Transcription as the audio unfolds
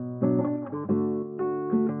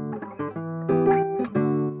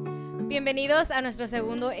Bienvenidos a nuestro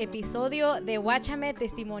segundo episodio de Guáchame,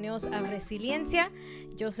 Testimonios of Resiliencia.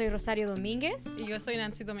 Yo soy Rosario Domínguez. Y yo soy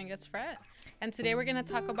Nancy Dominguez Fred. And today we're going to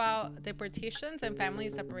talk about deportations and family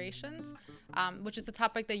separations, which is a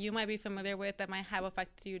topic that you might be familiar with that might have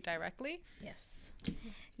affected you directly. Yes.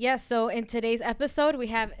 Yes, so in today's episode, we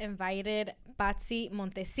have invited Patsy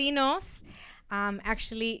Montesinos.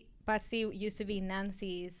 Actually, Patsy used to be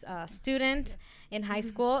Nancy's student in high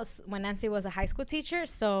school when Nancy was a high school teacher.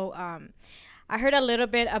 So I heard a little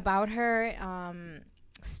bit about her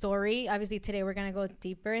story. Obviously, today we're going to go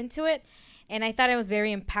deeper into it. And I thought it was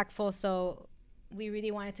very impactful. So we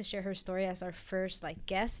really wanted to share her story as our first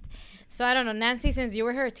guest. So I don't know, Nancy, since you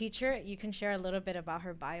were her teacher, you can share a little bit about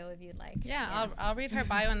her bio if you'd like. Yeah. I'll read her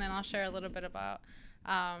bio and then I'll share a little bit about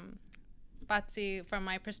Patsy from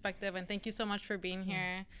my perspective. And thank you so much for being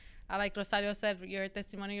here. Like Rosario said, your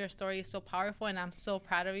testimony, your story is so powerful, and I'm so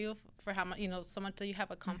proud of you for how much, so much that you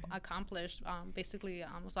have accomplished, basically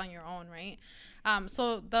almost on your own, right?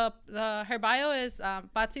 So her bio is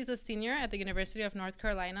Patsy's a senior at the University of North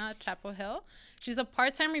Carolina, Chapel Hill. She's a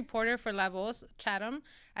part-time reporter for La Voz, Chatham,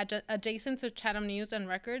 adjacent to Chatham News and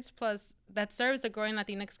Records, plus that serves the growing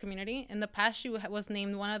Latinx community. In the past, she was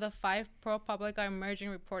named one of the 5 ProPublica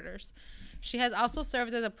emerging reporters. She has also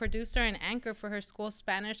served as a producer and anchor for her school's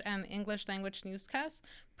Spanish and English language newscasts,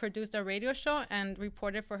 produced a radio show, and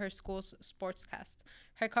reported for her school's sportscast.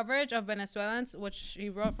 Her coverage of Venezuelans, which she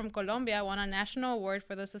wrote from Colombia, won a national award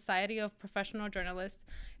for the Society of Professional Journalists.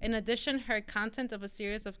 In addition, her content of a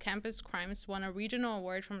series of campus crimes won a regional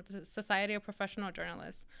award from the Society of Professional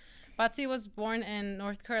Journalists. Patsy was born in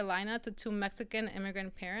North Carolina to 2 Mexican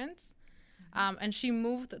immigrant parents. And she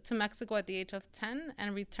moved to Mexico at the age of 10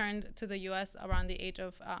 and returned to the U.S. around the age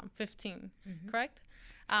of 15, correct?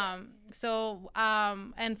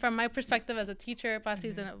 And from my perspective as a teacher, Patsy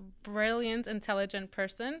is a brilliant, intelligent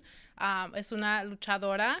person. Es una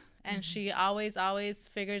luchadora, and she always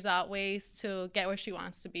figures out ways to get where she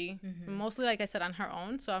wants to be. Mostly, like I said, on her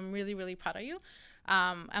own. So I'm really, really proud of you.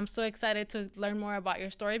 I'm so excited to learn more about your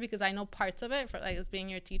story because I know parts of it as being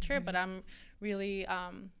your teacher, but I'm really...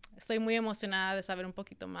 Estoy muy emocionada de saber un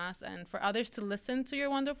poquito más and for others to listen to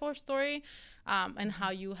your wonderful story and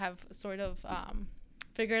how you have sort of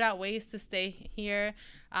figured out ways to stay here,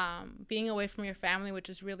 being away from your family, which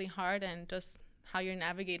is really hard, and just how you're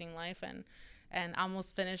navigating life and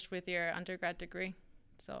almost finished with your undergrad degree.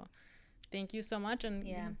 So thank you so much.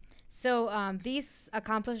 And So these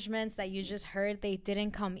accomplishments that you just heard, they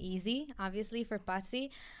didn't come easy, obviously, for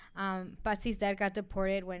Patsy. Patsy's dad got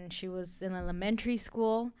deported when she was in elementary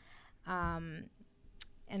school.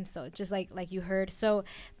 And so just like you heard. So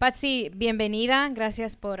Patsy, bienvenida.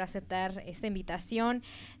 Gracias por aceptar esta invitación.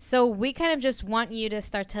 So we kind of just want you to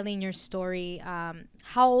start telling your story.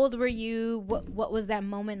 How old were you? What was that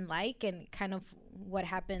moment like? And kind of what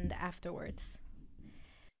happened afterwards?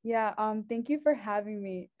 Yeah, thank you for having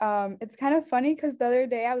me. It's kind of funny because the other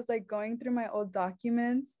day I was going through my old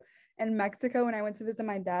documents in Mexico when I went to visit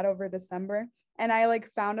my dad over December, and I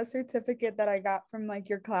found a certificate that I got from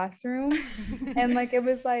your classroom. And it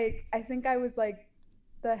was I think I was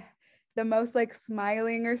the most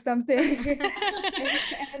smiling or something.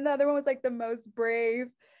 And the other one was the most brave,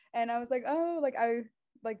 and I was oh,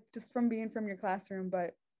 I just from being from your classroom.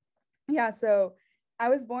 But yeah, so I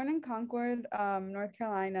was born in Concord, North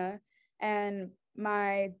Carolina, and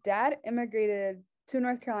my dad immigrated to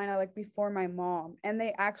North Carolina before my mom, and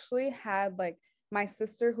they actually had my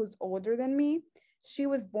sister, who's older than me. She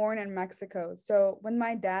was born in Mexico. So when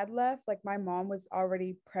my dad left, my mom was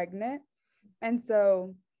already pregnant. And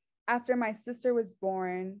so after my sister was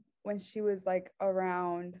born, when she was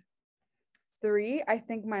around 3, I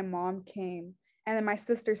think my mom came, and then my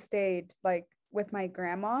sister stayed with my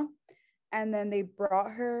grandma. And then they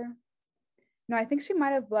brought her. No, I think she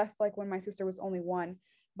might have left when my sister was only 1.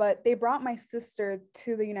 But they brought my sister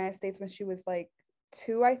to the United States when she was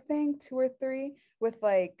 2, I think, 2 or 3, with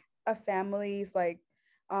a family's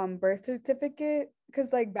birth certificate.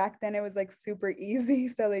 Because back then it was super easy.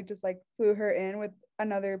 So they just flew her in with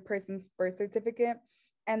another person's birth certificate.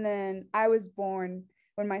 And then I was born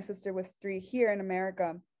when my sister was 3 here in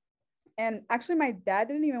America. And actually my dad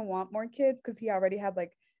didn't even want more kids because he already had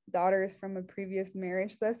daughters from a previous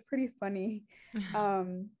marriage. So that's pretty funny.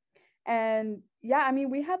 And yeah, I mean,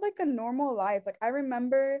 we had a normal life. I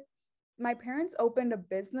remember my parents opened a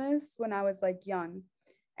business when I was young,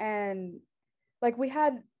 and we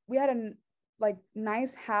had a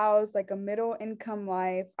nice house, a middle income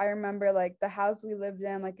life. I remember the house we lived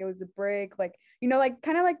in, it was a brick,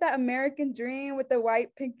 kind of that American dream with the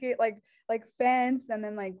white picket fence. And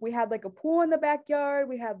then we had a pool in the backyard.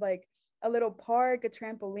 We had a little park, a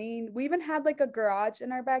trampoline. We even had like a garage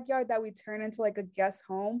in our backyard that we turned into like a guest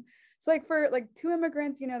home. So like for like two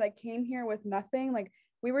immigrants, that came here with nothing, like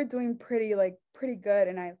we were doing pretty good.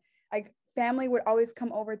 And I like family would always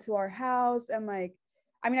come over to our house, and like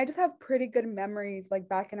I mean, I just have pretty good memories like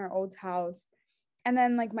back in our old house. And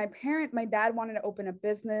then like my dad wanted to open a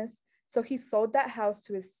business. So he sold that house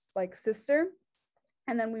to his like sister.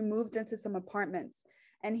 And then we moved into some apartments,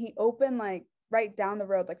 and he opened like right down the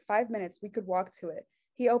road, like 5 minutes, we could walk to it.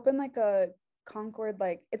 He opened like a Concord,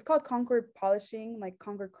 like it's called Concord Polishing, like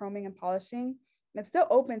Concord Chroming and Polishing. And it's still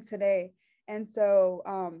open today. And so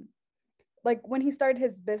like when he started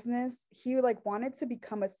his business, he like wanted to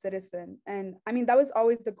become a citizen. And I mean, that was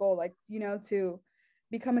always the goal, like, to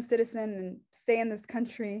become a citizen and stay in this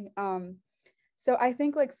country. So I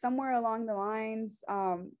think like somewhere along the lines,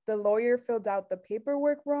 the lawyer filled out the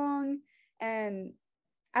paperwork wrong. And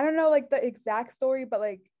I don't know like the exact story, but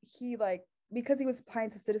like he like, because he was applying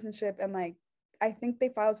to citizenship, and like I think they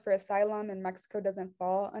filed for asylum, and Mexico doesn't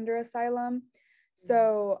fall under asylum.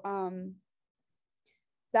 So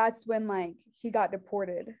that's when like he got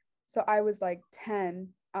deported. So I was like 10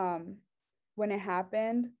 when it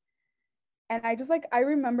happened. And I just like I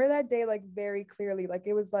remember that day like very clearly. Like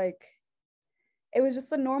it was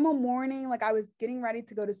just a normal morning. Like I was getting ready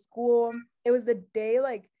to go to school. It was the day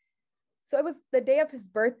like so it was the day of his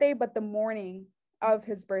birthday, but the morning of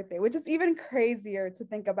his birthday, which is even crazier to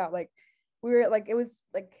think about. Like we were like it was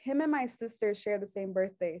like him and my sister share the same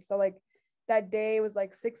birthday. So like that day was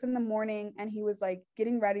like 6 in the morning, and he was like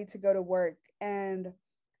getting ready to go to work. And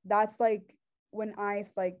that's like when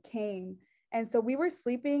ICE like came. And so we were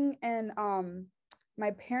sleeping in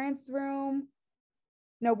my parents' room.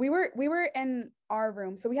 No, we were in our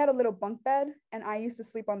room. So we had a little bunk bed, and I used to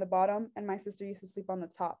sleep on the bottom, and my sister used to sleep on the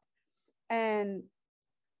top. And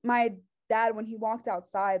my dad, when he walked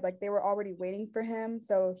outside, like they were already waiting for him.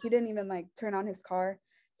 So he didn't even like turn on his car.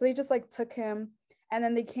 So they just like took him, and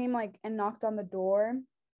then they came like and knocked on the door.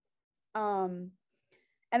 Um,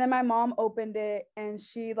 and then my mom opened it, and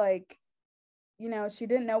she like, she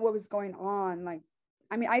didn't know what was going on. Like,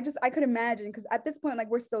 I mean, I could imagine, because at this point, like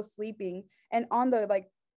we're still sleeping, and on the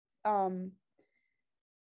um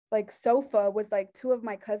like sofa was like two of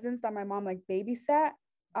my cousins that my mom like babysat.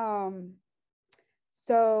 Um,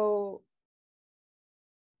 so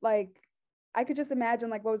like I could just imagine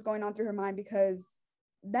like what was going on through her mind, because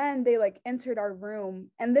then they like entered our room,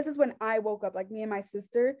 and this is when I woke up, like me and my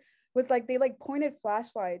sister, was like they like pointed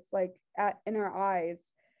flashlights like at in our eyes.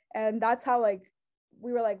 And that's how like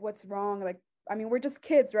we were like, what's wrong? Like, I mean, we're just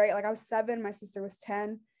kids, right? Like I was 7, my sister was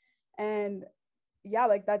 10. And yeah,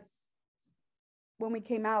 like that's when we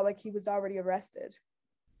came out, like he was already arrested.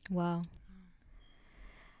 Wow.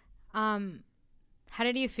 Um, how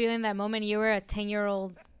did you feel in that moment? You were a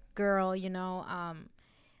 10-year-old girl,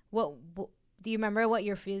 what do you remember what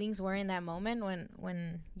your feelings were in that moment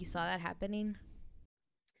when you saw that happening?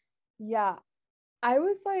 Yeah, I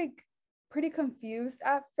was like pretty confused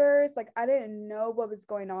at first. Like I didn't know what was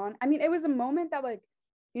going on. I mean, it was a moment that like,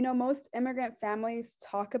 most immigrant families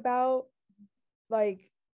talk about. Like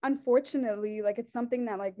unfortunately, like it's something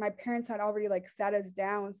that like my parents had already like sat us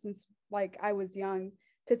down since like I was young,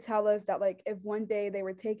 to tell us that like if one day they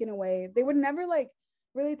were taken away, they would never like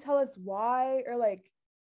really tell us why. Or like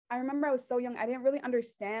I remember I was so young, I didn't really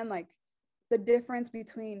understand like the difference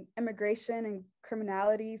between immigration and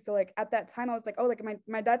criminality. So like at that time I was like, oh, like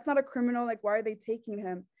my dad's not a criminal, like why are they taking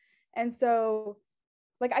him? And so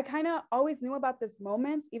like I kind of always knew about this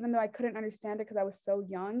moment, even though I couldn't understand it because I was so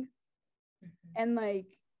young. And like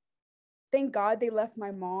thank God they left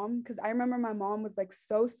my mom, because I remember my mom was like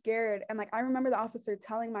so scared. And like I remember the officer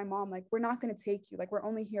telling my mom like, we're not going to take you, like we're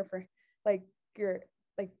only here for like your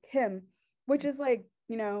like him, which is like,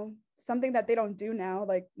 something that they don't do now.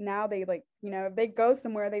 Like now they like, if they go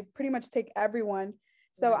somewhere, they pretty much take everyone.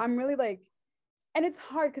 So I'm really like, and it's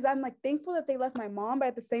hard because I'm like thankful that they left my mom, but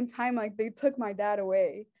at the same time like they took my dad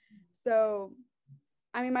away. So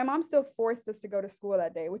I mean, my mom still forced us to go to school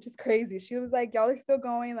that day, which is crazy. She was like, y'all are still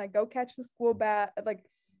going, like, go catch the school bat. Like,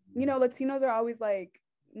 Latinos are always like,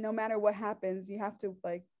 no matter what happens, you have to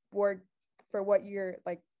like work for what you're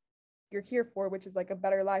here for, which is like a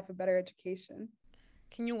better life, a better education.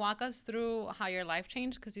 Can you walk us through how your life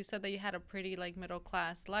changed? Because you said that you had a pretty like middle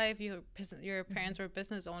class life. Your parents were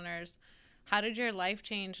business owners. How did your life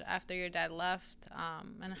change after your dad left?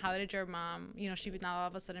 And how did your mom, she now all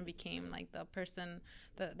of a sudden became like the person,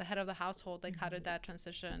 the head of the household. Like, how did that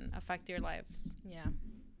transition affect your lives? Yeah.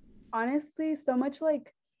 Honestly, so much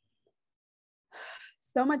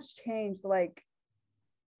changed. Like,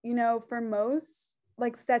 for most,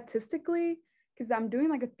 like statistically, because I'm doing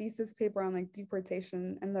like a thesis paper on like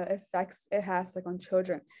deportation and the effects it has like on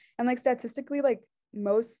children. And like statistically, like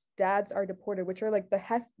most dads are deported, which are like the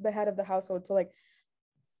head of the household. So like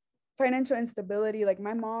financial instability, like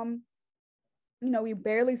my mom, we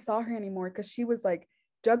barely saw her anymore because she was like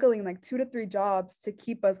juggling like 2 to 3 jobs to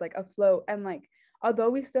keep us like afloat. And like although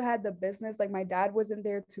we still had the business, like my dad wasn't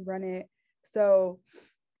there to run it. So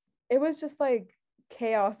it was just like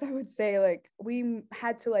chaos, I would say. Like we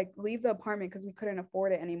had to like leave the apartment because we couldn't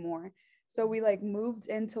afford it anymore. So we like moved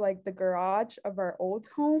into like the garage of our old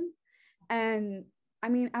home. And I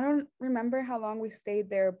mean, I don't remember how long we stayed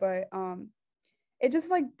there, but it just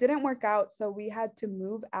like didn't work out. So we had to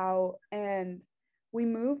move out, and we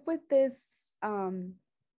moved with this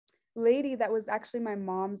lady that was actually my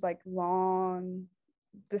mom's like long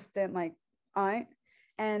distant like aunt,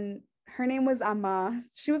 and her name was Ama.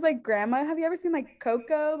 She was like grandma. Have you ever seen like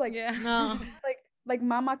Coco? Like Yeah. No. like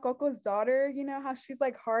Mama Coco's daughter, how she's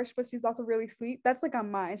like harsh, but she's also really sweet. That's like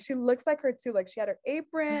Ama. And she looks like her too. Like she had her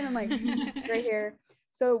apron and like gray hair.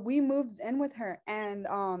 So we moved in with her, and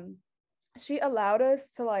she allowed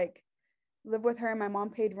us to like live with her, and my mom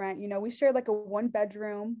paid rent. We shared like a 1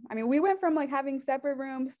 bedroom. I mean, we went from like having separate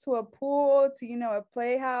rooms to a pool to, a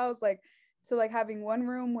playhouse, like to like having one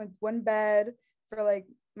room with 1 bed for like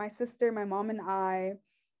my sister, my mom, and I.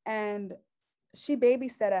 And she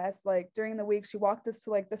babysat us like during the week. She walked us to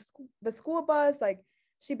like the school bus. Like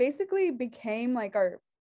she basically became like our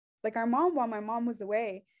mom while my mom was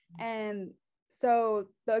away. And so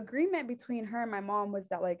the agreement between her and my mom was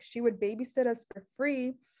that like she would babysit us for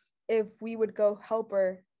free if we would go help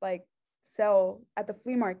her like sell at the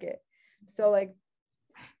flea market. So like,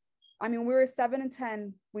 I mean, we were 7 and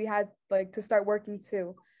 10. We had like to start working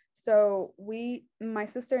too. So my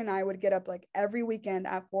sister and I would get up like every weekend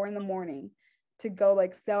at 4 in the morning to go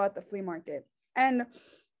like sell at the flea market. And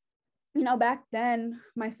back then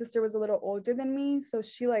my sister was a little older than me, so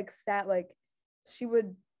she like she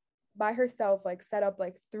would by herself like set up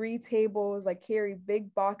like 3 tables, like carry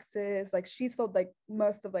big boxes. Like she sold like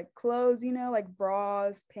most of like clothes, like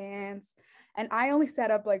bras, pants. And I only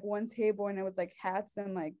set up like 1 table, and it was like hats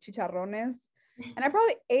and like chicharrones. And I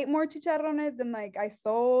probably ate more chicharrones than like I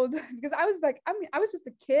sold because I was like, I was just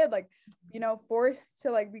a kid, like, forced to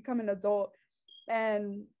like become an adult.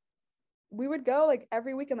 And we would go like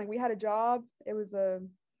every weekend. Like we had a job. It was the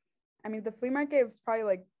flea market was probably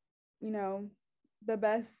like, the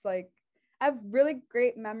best. Like I have really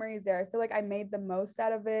great memories there. I feel like I made the most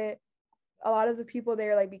out of it. A lot of the people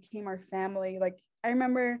there like became our family. Like I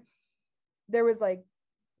remember there was like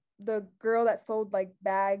the girl that sold like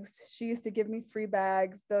bags. She used to give me free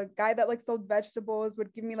bags. The guy that like sold vegetables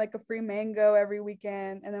would give me like a free mango every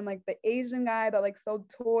weekend. And then like the Asian guy that like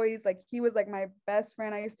sold toys, like he was like my best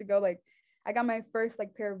friend. I used to go like, I got my first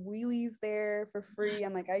like pair of wheelies there for free,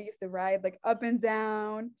 and like I used to ride like up and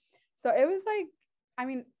down. So it was like, I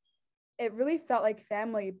mean, it really felt like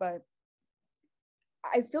family. But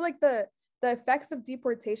I feel like the effects of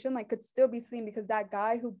deportation like could still be seen, because that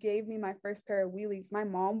guy who gave me my first pair of wheelies, my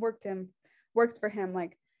mom worked for him,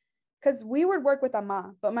 like, because we would work with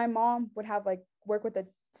Ama, but my mom would have like work with a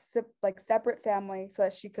like separate family so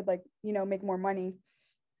that she could like make more money.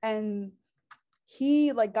 And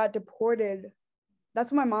he like got deported.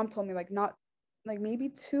 That's what my mom told me, like not like maybe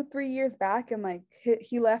 2-3 years back. And like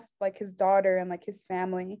he left like his daughter and like his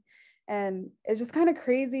family. And it's just kind of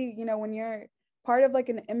crazy, when you're part of like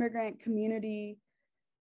an immigrant community,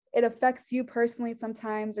 it affects you personally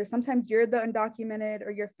sometimes, or sometimes you're the undocumented, or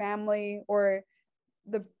your family, or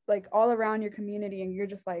the like all around your community, and you're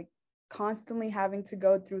just like constantly having to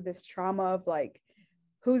go through this trauma of like,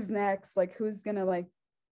 who's next, like who's gonna like,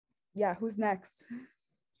 yeah, who's next.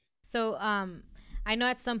 So, I know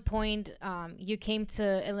at some point you came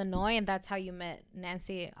to Illinois, and that's how you met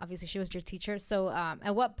Nancy. Obviously, she was your teacher. So,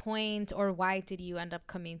 at what point or why did you end up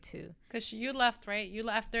coming to? Because you left, right? You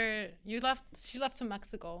left her. You left. She left to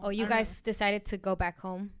Mexico. Oh, you guys decided to go back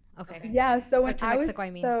home. Okay. Yeah. So when to I Mexico, was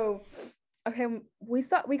I mean. so okay,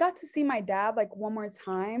 we got to see my dad like one more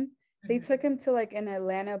time. They took him to like an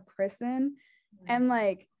Atlanta prison, and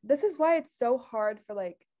like this is why it's so hard for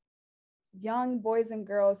like young boys and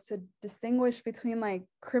girls to distinguish between like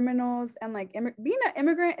criminals and like being an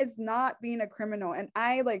immigrant is not being a criminal. And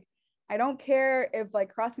I don't care if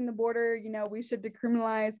like crossing the border, we should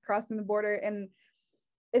decriminalize crossing the border. And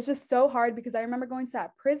it's just so hard, because I remember going to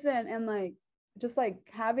that prison and like just like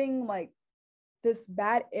having like this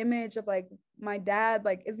bad image of like my dad,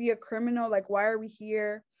 like, is he a criminal, like why are we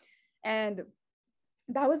here? And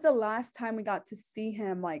that was the last time we got to see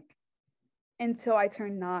him, like until I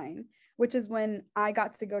turned 9, which is when I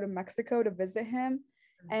got to go to Mexico to visit him.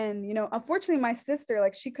 And, unfortunately, my sister,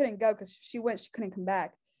 like, she couldn't go because she couldn't come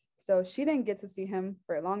back. So she didn't get to see him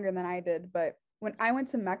for longer than I did. But when I went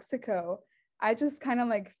to Mexico, I just kind of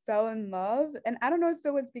like fell in love. And I don't know if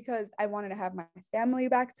it was because I wanted to have my family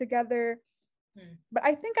back together, but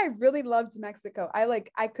I think I really loved Mexico.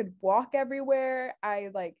 I could walk everywhere. I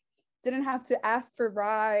like didn't have to ask for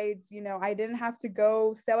rides. I didn't have to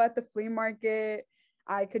go sell at the flea market.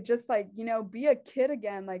 I could just like, be a kid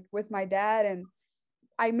again, like with my dad. And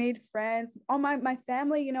I made friends. All my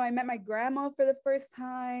family, I met my grandma for the first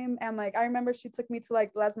time. And like, I remember she took me to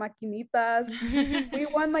like Las Maquinitas. We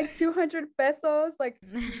won like 200 pesos. Like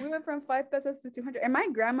we went from 5 pesos to 200. And my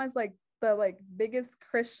grandma's like the like biggest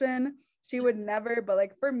Christian. She would never, but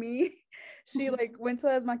like for me, she like went to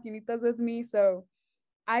Las Maquinitas with me. So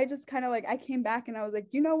I just kind of like, I came back and I was like,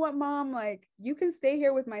 you know what, mom, like you can stay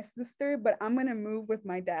here with my sister, but I'm going to move with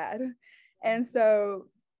my dad. And so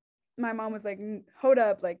my mom was like, hold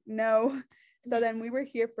up, like, no. So then we were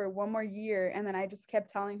here for one more year. And then I just kept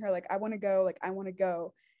telling her, like, I want to go, like, I want to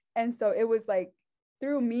go. And so it was like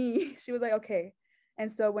through me, she was like, okay. And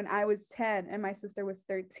so when I was 10 and my sister was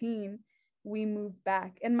 13, we moved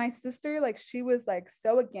back. And my sister, like, she was like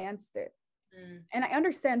so against it. And I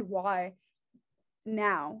understand why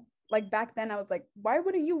now. Like back then, I was like, why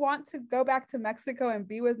wouldn't you want to go back to Mexico and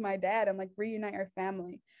be with my dad and like reunite our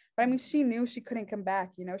family? But I mean, she knew she couldn't come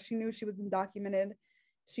back, she knew she was undocumented.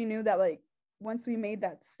 She knew that like once we made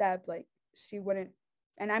that step, like she wouldn't.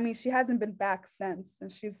 And I mean, she hasn't been back since,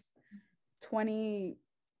 and she's 25.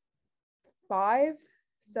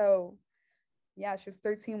 So yeah, she was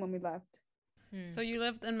 13 when we left. So you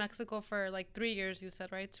lived in Mexico for like 3 years, you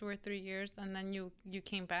said, right? 2 or 3 years, and then you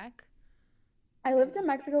came back? I lived in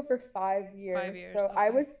Mexico for 5 years. 5 years, So I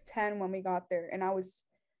okay. was 10 when we got there, and I was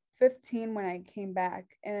 15 when I came back.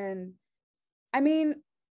 And I mean,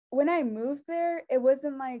 when I moved there, it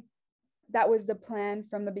wasn't like that was the plan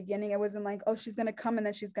from the beginning. It wasn't like, oh, she's going to come and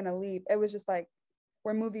then she's going to leave. It was just like,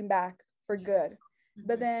 we're moving back for good.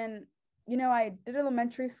 But then, I did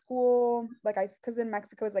elementary school, because in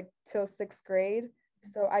Mexico it's like till 6th grade.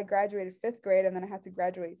 So I graduated 5th grade and then I had to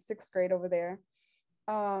graduate 6th grade over there.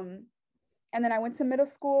 And then I went to middle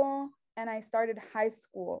school and I started high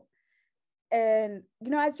school. And,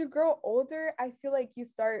 as you grow older, I feel like you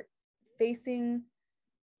start facing,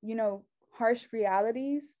 harsh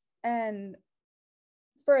realities. And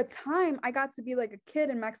for a time, I got to be like a kid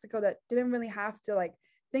in Mexico that didn't really have to like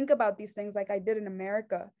think about these things like I did in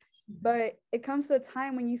America. But it comes to a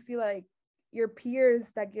time when you see like your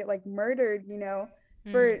peers that get like murdered,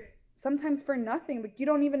 for sometimes for nothing. Like you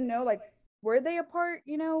don't even know, like, were they a part,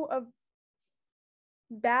 of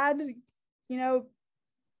bad,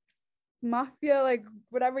 mafia, like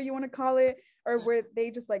whatever you want to call it, or were they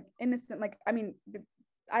just like innocent? Like, I mean,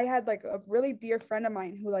 I had like a really dear friend of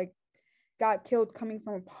mine who like got killed coming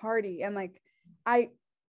from a party. And like I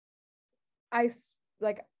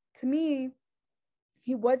like, to me,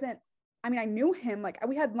 he wasn't, I mean, I knew him, like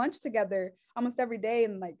we had lunch together almost every day.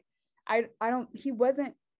 And like I don't, he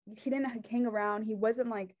didn't hang around, he wasn't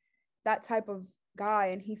like that type of guy,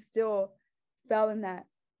 and he still fell in that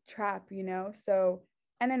trap. So,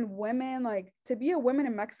 and then women, like to be a woman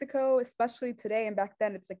in Mexico, especially today and back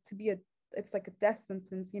then, it's like it's like a death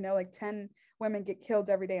sentence, like 10 women get killed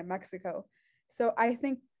every day in Mexico. So I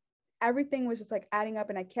think everything was just like adding up,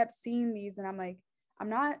 and I kept seeing these, and I'm like, I'm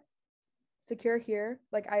not secure here.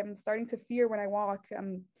 Like I'm starting to fear when I walk.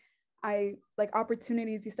 I like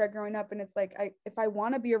opportunities, you start growing up, and it's like, if I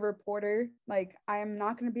want to be a reporter, like I am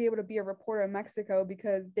not going to be able to be a reporter in Mexico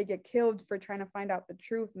because they get killed for trying to find out the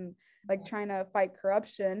truth and like trying to fight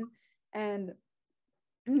corruption. And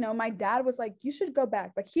my dad was like, you should go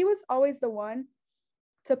back. Like he was always the one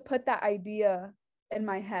to put that idea in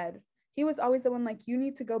my head. He was always the one like, you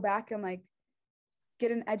need to go back and like get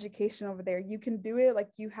an education over there. You can do it. Like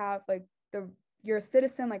you have like you're a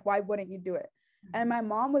citizen. Like why wouldn't you do it? And my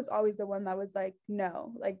mom was always the one that was like,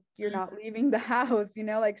 no, like you're not leaving the house.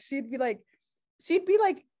 Like she'd be like,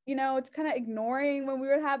 kind of ignoring when we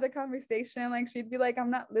would have the conversation. Like she'd be like, I'm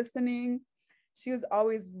not listening. She was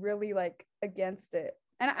always really like against it.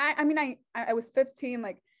 And I mean, I was 15.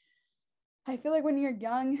 Like I feel like when you're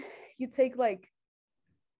young, you take like,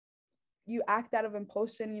 you act out of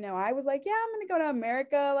impulsion. I was like, yeah, I'm gonna go to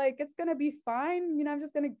America, like it's gonna be fine. I'm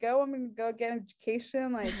just gonna go, I'm gonna go get an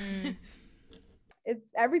education, like it's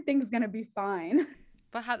everything's gonna be fine.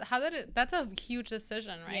 But how did it? That's a huge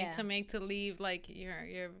decision, right? Yeah. To make, to leave like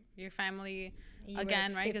your family You were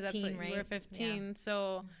again, right? Because that's 15, what you were right? 15. Yeah.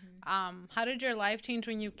 So, how did your life change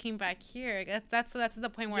when you came back here? That's the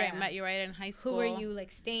point where I Yeah. met you, right, in high school. Who were you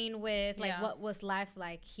like staying with? Like, Yeah. what was life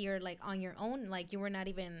like here, like on your own? Like, you were not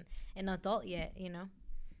even an adult yet, you know?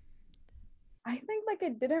 I think like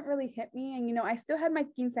it didn't really hit me. And, I still had my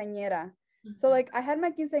quinceañera. So like I had my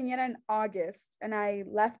quinceañera in August and I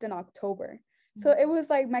left in October. So it was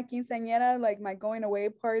like my quinceañera, like my going away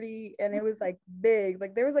party, and it was like big.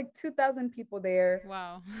 Like there was like 2,000 people there.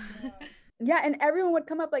 Wow. Yeah, and everyone would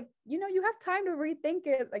come up like, you have time to rethink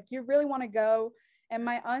it. Like you really want to go. And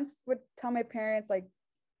my aunts would tell my parents like,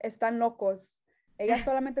 están locos. Ella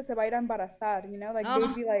solamente se va a ir a embarazar, like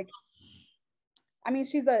they'd be like, I mean,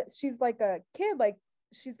 she's like a kid, like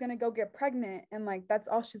she's gonna go get pregnant and like that's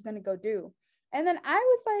all she's gonna go do. And then I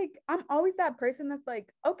was like, I'm always that person that's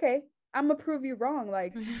like, okay, I'm gonna prove you wrong.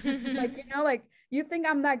 Like like you think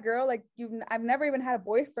I'm that girl, like I've never even had a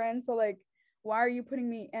boyfriend, so like why are you putting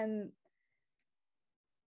me in?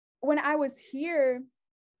 When I was here,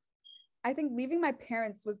 I think leaving my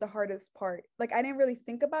parents was the hardest part. Like I didn't really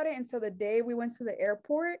think about it until the day we went to the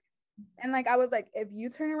airport. And like I was like, if you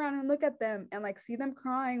turn around and look at them and like see them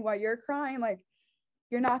crying while you're crying, like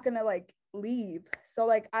you're not gonna like leave. So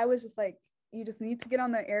like I was just like, you just need to get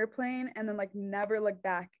on the airplane and then like never look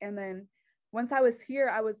back. And then once I was here,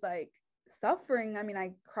 I was like suffering. I mean,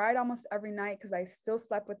 I cried almost every night because I still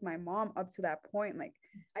slept with my mom up to that point. Like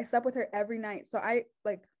I slept with her every night. So I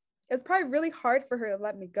like it was probably really hard for her to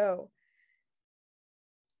let me go.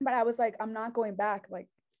 But I was like, I'm not going back. Like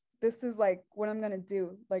this is like what I'm gonna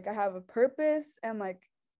do. Like I have a purpose, and like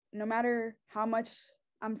no matter how much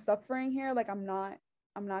I'm suffering here, like I'm not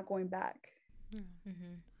going back.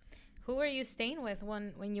 Mm-hmm. Who were you staying with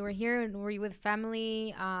when you were here? Were you with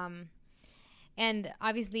family? And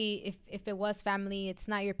obviously, if it was family, it's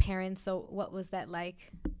not your parents. So what was that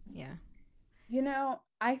like? Yeah.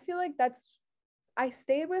 I feel like I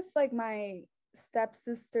stayed with like my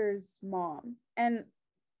stepsister's mom, and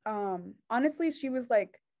honestly, she was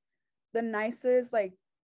like the nicest. Like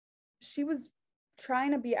she was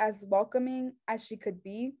trying to be as welcoming as she could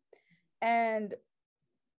be. And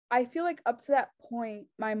I feel like up to that point,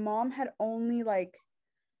 my mom had only like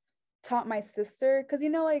taught my sister, because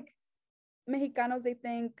like Mexicanos, they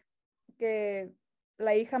think que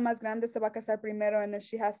la hija más grande se va a casar primero, and then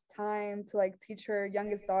she has time to like teach her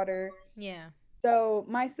youngest daughter. Yeah. So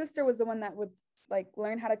my sister was the one that would like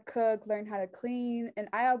learn how to cook, learn how to clean, and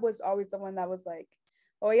I was always the one that was like,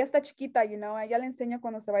 oh, ella está chiquita, ella le enseño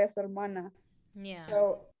cuando se vaya su hermana. Yeah.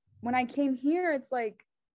 So when I came here, it's like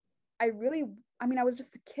I was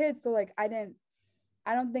just a kid, so like I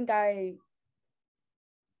don't think I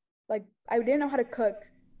didn't know how to cook.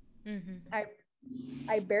 Mm-hmm.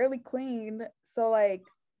 I barely cleaned, so like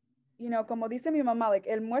como dice mi mamá, like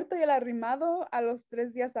el muerto y el arrimado a los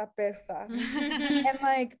 3 días apesta. And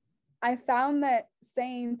like I found that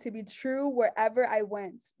saying to be true wherever I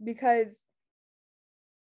went, because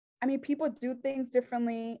I mean people do things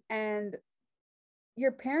differently, and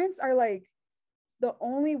your parents are like the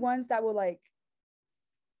only ones that will like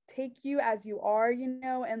take you as you are,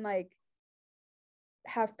 and like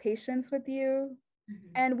have patience with you.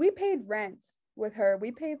 Mm-hmm. And we paid rent with her.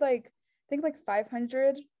 We paid like I think like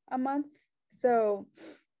 $500 a month. So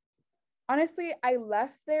honestly, I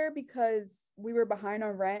left there because we were behind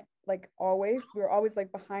on rent. Like always, we were always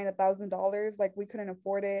like behind $1,000. Like we couldn't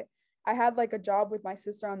afford it. I had like a job with my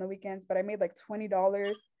sister on the weekends, but I made like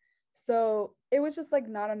 $20. So it was just like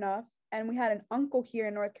not enough. And we had an uncle here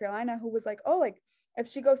in North Carolina who was like, oh, like if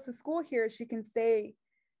she goes to school here, she can stay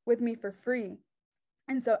with me for free.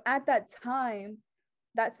 And so at that time,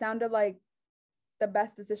 that sounded like the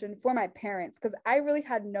best decision for my parents, because I really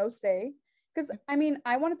had no say. Because I mean,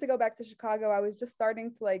 I wanted to go back to Chicago. I was just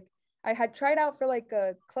starting to like, I had tried out for like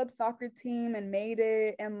a club soccer team and made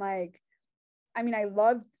it. And like, I mean, I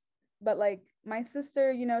loved, but like my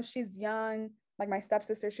sister, she's young, like my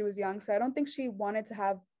stepsister, she was young. So I don't think she wanted to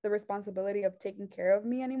have the responsibility of taking care of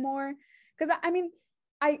me anymore. Because I mean,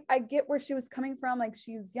 I get where she was coming from. Like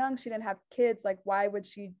she was young, she didn't have kids. Like why would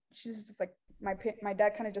she's just like, my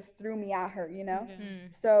dad kind of just threw me at her,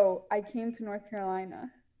 So I came to North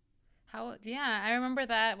Carolina. I remember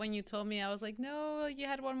that when you told me, I was like, no, you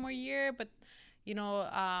had one more year. But,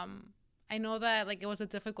 I know that like it was a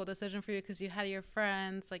difficult decision for you because you had your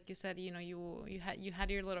friends, like you said, you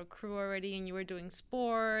had your little crew already and you were doing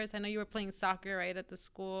sports. I know you were playing soccer right at the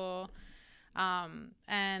school.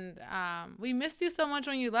 We missed you so much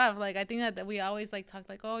when you left. Like I think that we always like talked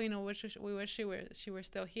like, oh, we wish she were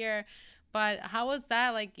still here. But how was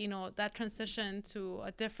that, like, you know, that transition to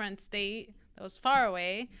a different state that was far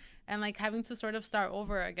away, and like having to sort of start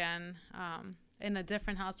over again, in a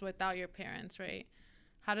different house without your parents, right?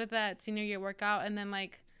 How did that senior year work out? And then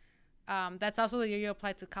like, that's also the year you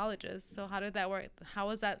applied to colleges. So how did that work? How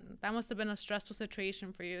was that? That must have been a stressful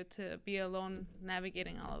situation for you to be alone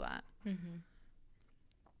navigating all of that. Mm-hmm.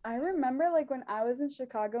 I remember like when I was in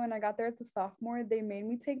Chicago and I got there as a sophomore, they made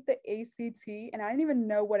me take the ACT and I didn't even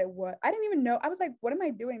know what it was. I didn't even know. I was like, what am I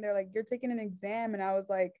doing? They're like, you're taking an exam. And I was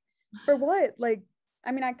like, for what? Like,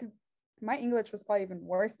 I mean, my English was probably even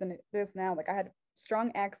worse than it is now. Like I had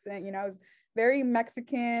strong accent, you know, I was very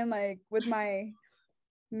Mexican, like with my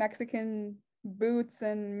Mexican boots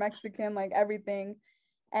and Mexican, like everything.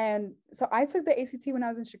 And so I took the ACT when I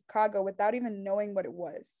was in Chicago without even knowing what it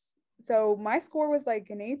was. So my score was like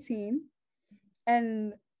an 18,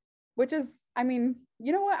 and which is, I mean,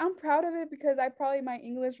 you know what? I'm proud of it because my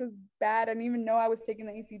English was bad. I didn't even know I was taking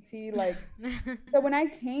the ACT. Like, so when I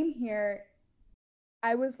came here,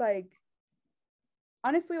 I was like,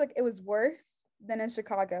 honestly, like it was worse than in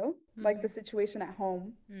Chicago, like the situation at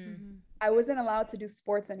home. Mm-hmm. I wasn't allowed to do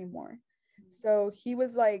sports anymore. So he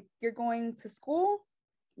was like, you're going to school,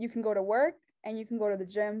 you can go to work, and you can go to the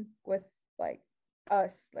gym with like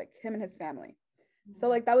us, like him and his family. So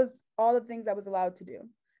like that was all the things I was allowed to do.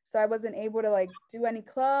 So I wasn't able to like do any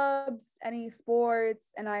clubs, any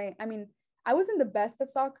sports. And I mean, I wasn't the best at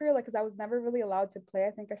soccer, like, cause I was never really allowed to play.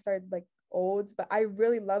 I think I started like old, but I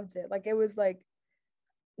really loved it. Like it was like,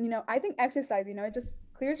 you know, I think exercise, you know, it just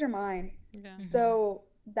clears your mind. Yeah. Mm-hmm. So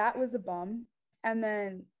that was a bum. And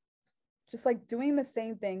then just like doing the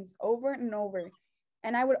same things over and over.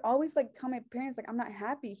 And I would always like tell my parents, like, I'm not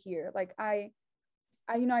happy here. Like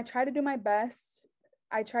you know, I try to do my best.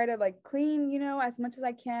 I try to like clean, you know, as much as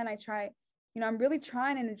I can. I try, you know, I'm really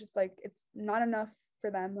trying, and it's just like, it's not enough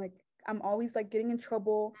for them. Like I'm always like getting in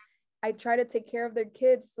trouble. I try to take care of their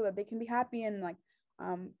kids so that they can be happy, and like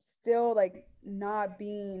still like not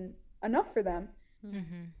being enough for them.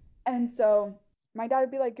 Mm-hmm. And so my dad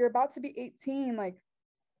would be like, you're about to be 18, like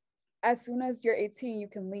as soon as you're 18 you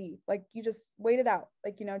can leave, like you just wait it out,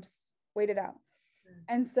 like, you know, just wait it out.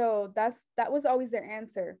 And so that was always their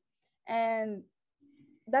answer, and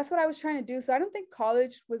that's what I was trying to do. So I don't think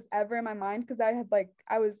college was ever in my mind, because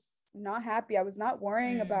I was not happy. I was not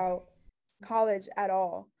worrying about college at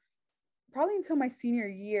all, probably until my senior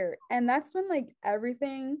year, and that's when like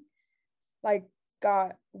everything like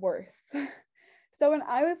got worse. So when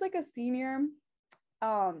I was like a senior,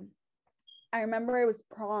 um I remember it was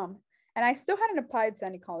prom, and I still hadn't applied to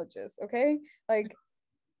any colleges. Okay, like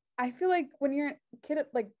I feel like when you're a kid,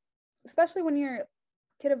 like especially when you're a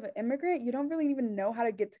kid of an immigrant, you don't really even know how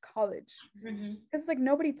to get to college, Mm-hmm. because like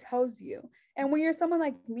nobody tells you. And when you're someone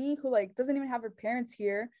like me who like doesn't even have her parents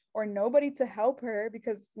here or nobody to help her,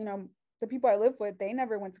 because you know the people I live with, they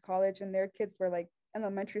never went to college and their kids were like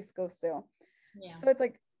elementary school still. Yeah. So it's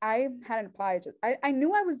like I hadn't applied. I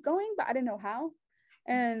knew I was going, but I didn't know how.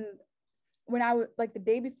 And when I was like the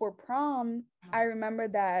day before prom, I remember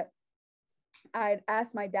that I'd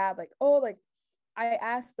asked my dad, like, oh, like I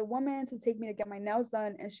asked the woman to take me to get my nails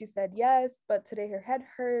done, and she said yes, but today her head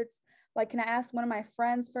hurts. Like, can I ask one of my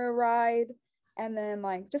friends for a ride? And then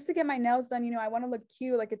like just to get my nails done, you know, I want to look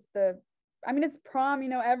cute. Like I mean, it's prom, you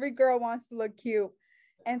know, every girl wants to look cute.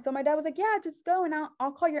 And so my dad was like, yeah, just go, and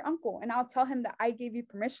I'll call your uncle and I'll tell him that I gave you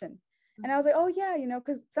permission. And I was like, oh yeah, you know,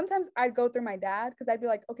 because sometimes I'd go through my dad, because I'd be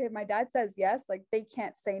like, okay, if my dad says yes, like they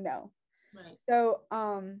can't say no. Right. So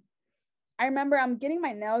I remember I'm getting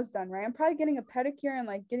my nails done, right? I'm probably getting a pedicure and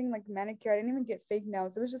like getting like manicure. I didn't even get fake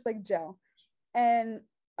nails. It was just like gel. And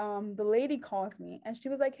the lady calls me and she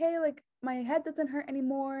was like, hey, like my head doesn't hurt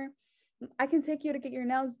anymore. I can take you to get your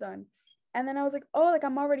nails done. And then I was like, oh, like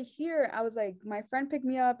I'm already here. I was like, my friend picked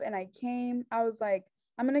me up and I came. I was like,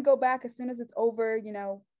 I'm gonna go back as soon as it's over, you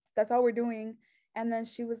know, that's all we're doing. And then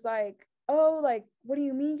she was like, oh, like, what do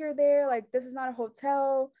you mean you're there? Like, this is not a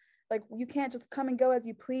hotel, like you can't just come and go as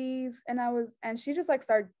you please. And she just like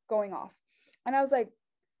started going off. And I was like,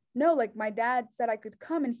 no, like my dad said I could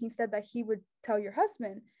come, and he said that he would tell your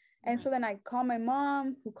husband. And so then I call my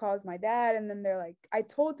mom, who calls my dad, and then they're like, I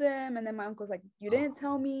told him. And then my uncle's like, you didn't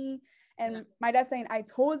tell me. And my dad's saying, I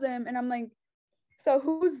told him. And I'm like, so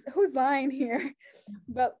who's lying here?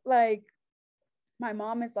 But like my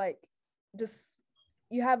mom is like, just,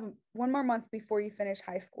 you have 1 more month before you finish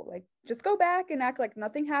high school. Like, just go back and act like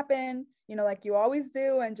nothing happened, you know, like you always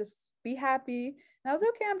do, and just be happy. And I was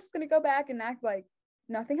like, okay, I'm just going to go back and act like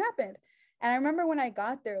nothing happened. And I remember when I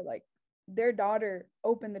got there, like their daughter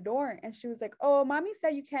opened the door and she was like, oh, mommy said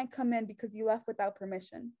you can't come in because you left without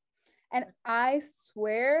permission. And I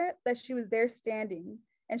swear that she was there standing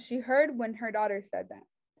and she heard when her daughter said that.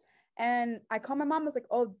 And I called my mom, I was like,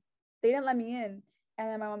 oh, they didn't let me in. And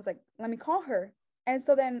then my mom's like, let me call her. And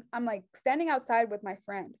so then I'm like standing outside with my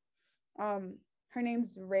friend. Her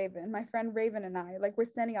name's Raven. My friend Raven and I, like, we're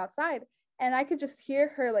standing outside and I could just hear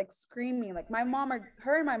her like screaming. Like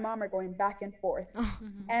her and my mom are going back and forth.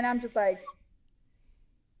 And I'm just like,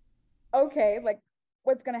 okay, like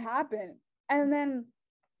what's gonna happen? And then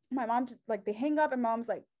my mom just like they hang up and mom's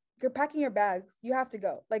like, you're packing your bags. You have to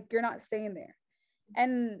go. Like you're not staying there.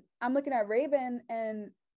 And I'm looking at Raven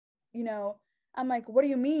and you know, I'm like, what do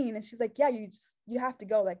you mean? And she's like, yeah, you have to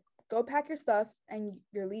go. Like, go pack your stuff and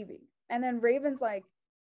you're leaving. And then Raven's like,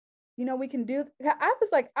 we can do.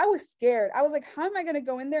 I was scared. I was like, how am I gonna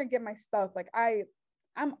go in there and get my stuff? Like,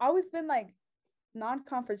 I'm always been like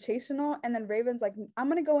non-confrontational. And then Raven's like, I'm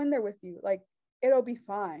gonna go in there with you. Like, it'll be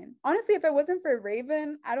fine. Honestly, if it wasn't for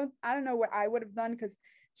Raven, I don't know what I would have done because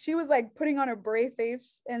she was like putting on a brave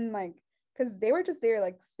face and like because they were just there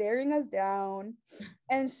like staring us down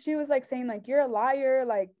and she was like saying like you're a liar,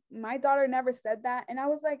 like my daughter never said that. And I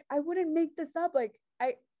was like, I wouldn't make this up.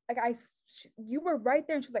 You were right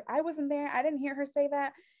there. And she's like, I wasn't there, I didn't hear her say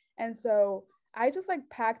that. And so I just like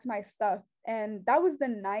packed my stuff and that was the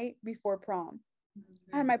night before prom.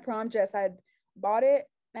 I had my prom dress. I had bought it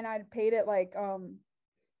and I'd paid it like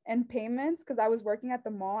in payments because I was working at the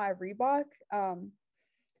mall at Reebok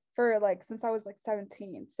for like since I was like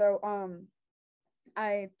 17. So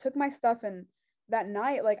I took my stuff and that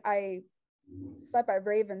night like I slept at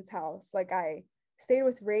Raven's house. Like I stayed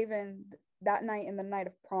with Raven that night in the night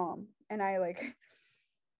of prom. And I like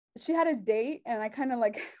she had a date and I kind of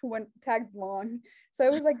like went tagged along. So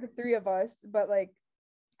it was like the three of us. But like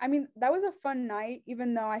I mean, that was a fun night,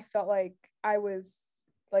 even though I felt like I was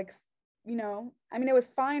like, I mean, it was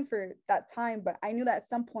fine for that time, but I knew that at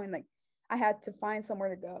some point, like, I had to find somewhere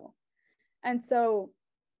to go. And so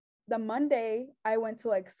the Monday, I went to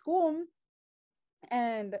like school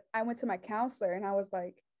and I went to my counselor and I was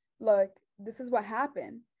like, look, this is what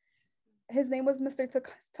happened. His name was Mr.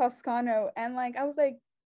 Toscano. And like, I was like,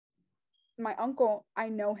 my uncle, I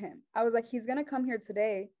know him. I was like, he's going to come here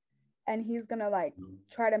today and he's gonna like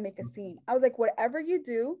try to make a scene. I was like, whatever you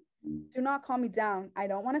do not call me down. I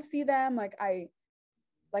don't want to see them. I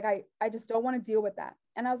just don't want to deal with that.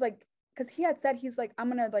 And I was like, because he had said he's like, I'm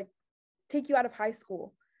gonna like take you out of high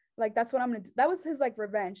school. Like that's what I'm gonna do. That was his like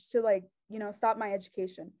revenge to like, stop my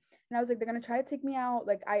education. And I was like, they're gonna try to take me out.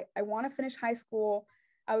 Like I want to finish high school.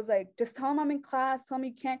 I was like, just tell him I'm in class, tell him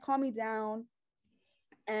you can't call me down.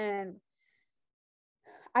 And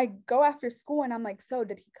I go after school and I'm like, so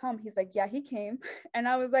did he come? He's like, yeah, he came. And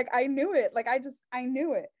I was like, I knew it. Like, I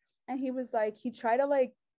knew it. And he was like, he tried to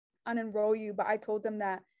like unenroll you. But I told him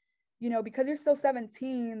that, because you're still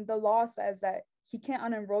 17, the law says that he can't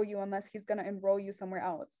unenroll you unless he's going to enroll you somewhere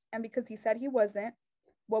else. And because he said he wasn't,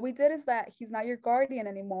 what we did is that he's not your guardian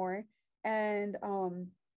anymore. And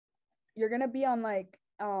you're going to be on like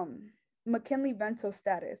McKinley-Vento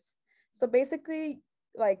status. So basically,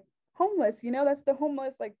 like, homeless, that's the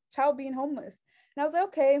homeless, like child being homeless. And I was like,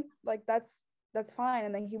 okay, like that's fine.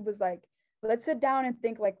 And then he was like, let's sit down and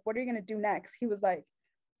think, like, what are you gonna do next? He was like,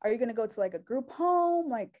 are you gonna go to like a group home,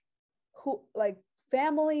 like who, like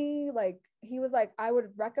family? Like he was like, I would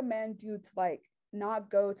recommend you to like not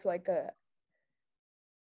go to like a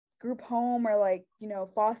group home or like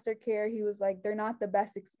foster care. He was like, they're not the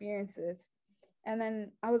best experiences. And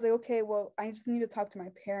then I was like, okay, well, I just need to talk to my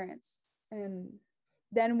parents. And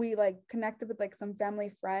then we like connected with like some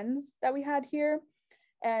family friends that we had here,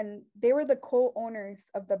 and they were the co-owners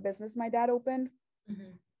of the business my dad opened.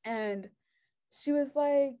 And she was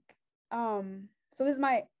like, so this is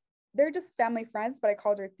they're just family friends, but I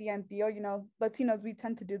called her tia and tío. Latinos, we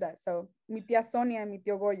tend to do that. So mi tia Sonia and mi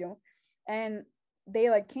tío Goyo. And they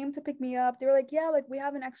like came to pick me up. They were like, yeah, like we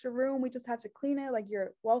have an extra room, we just have to clean it, like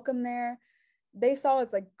you're welcome there. They saw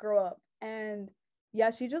us like grow up. And yeah,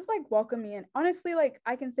 she just like welcomed me in. Honestly, like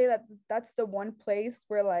I can say that that's the one place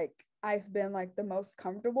where like I've been like the most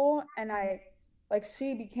comfortable, and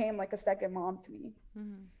she became like a second mom to me.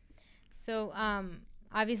 So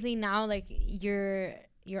obviously now like you're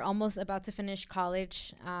almost about to finish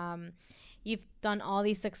college. You've done all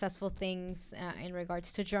these successful things in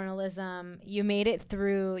regards to journalism. You made it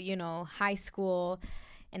through, high school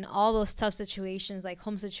and all those tough situations, like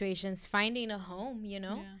home situations, finding a home,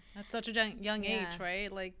 Yeah, at such a young age, right?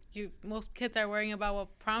 Like most kids are worrying about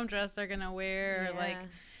what prom dress they're gonna wear, or like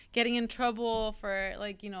getting in trouble for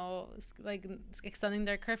like like extending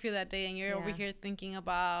their curfew that day, and you're over here thinking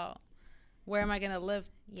about where am I gonna live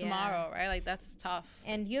tomorrow, right? Like that's tough.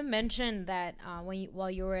 And you mentioned that while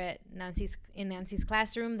you were at Nancy's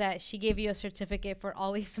classroom, that she gave you a certificate for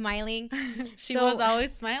always smiling. She was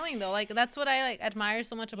always smiling though. Like that's what I like admire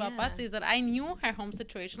so much about Patsy, is that I knew her home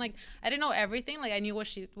situation. Like I didn't know everything. Like I knew what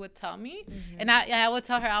she would tell me, and I would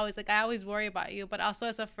tell her always, like, I always worry about you. But also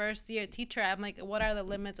as a first year teacher, I'm like, what are the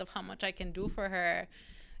limits of how much I can do for her?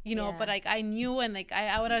 You know, but like I knew, and like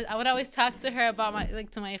I would always talk to her about my, like,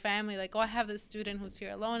 to my family, like, oh, I have this student who's here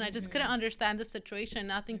alone. I just couldn't understand the situation,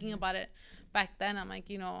 not thinking about it back then. I'm like,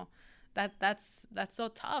 you know, that's so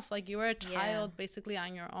tough. Like you were a child basically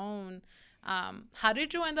on your own. How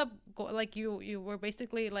did you end up like you were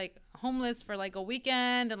basically like homeless for like a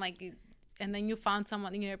weekend, and like and then you found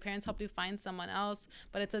someone, you know, your parents helped you find someone else,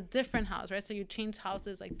 but it's a different house, right? So you changed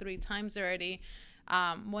houses like 3 times already.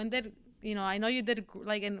 When did, you know, I know you did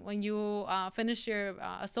like, and when you finished your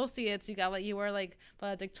associates, you got like, you were like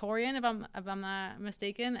valedictorian, if I'm not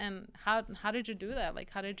mistaken. And how did you do that? Like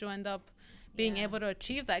how did you end up being able to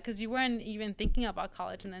achieve that? Because you weren't even thinking about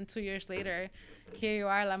college, and then 2 years later, here you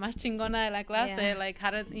are, la más chingona de la clase. Like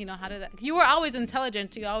how did that? You were always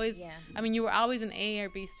intelligent. You always, I mean, you were always an A or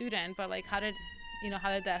B student, but like how did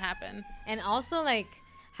that happen? And also, like,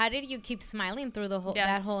 how did you keep smiling through the whole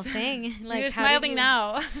that whole thing? Like, you're smiling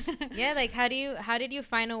now. Like how did you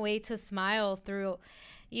find a way to smile through,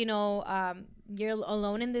 you know, you're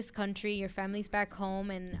alone in this country, your family's back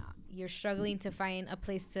home, and you're struggling to find a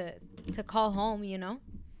place to call home, you know?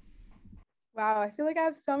 Wow, I feel like I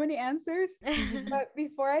have so many answers. But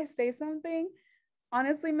before I say something,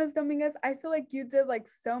 honestly, Ms. Dominguez, I feel like you did like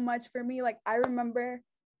so much for me. Like I remember,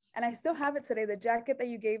 and I still have it today, the jacket that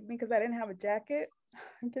you gave me, because I didn't have a jacket.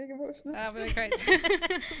 I'm getting emotional. I'm really crying.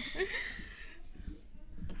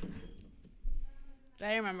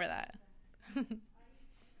 I remember that.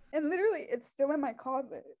 And literally, it's still in my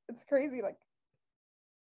closet. It's crazy. Like,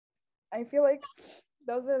 I feel like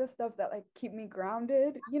those are the stuff that like keep me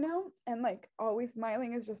grounded, you know? And like always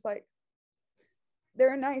smiling is just like,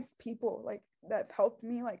 they're nice people like that helped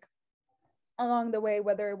me like along the way,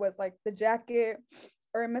 whether it was like the jacket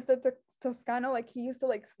or Mr. Toscano, like he used to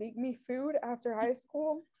like sneak me food after high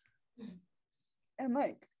school, and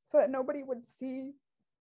like so that nobody would see.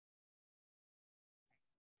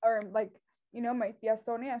 Or like, you know, my tia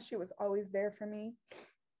Sonia, she was always there for me.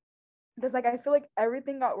 Because like I feel like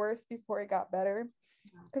everything got worse before it got better.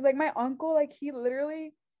 Because like my uncle, like he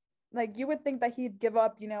literally, like you would think that he'd give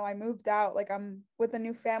up, you know, I moved out, like I'm with a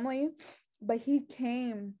new family, but he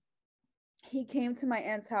came to my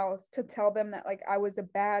aunt's house to tell them that like I was a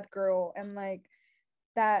bad girl, and like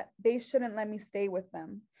that they shouldn't let me stay with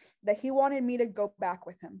them, that he wanted me to go back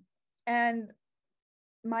with him. And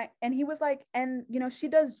he was like, and you know, she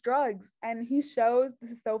does drugs. And he shows, this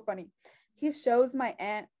is so funny, he shows my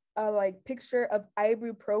aunt a like picture of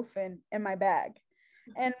ibuprofen in my bag.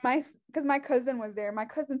 And because my cousin was there, my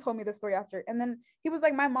cousin told me the story after, and then he was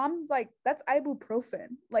like, my mom's like, that's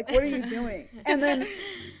ibuprofen, like what are you doing? And then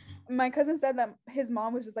my cousin said that his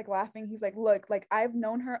mom was just like laughing. He's like, look, like I've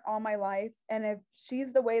known her all my life, and if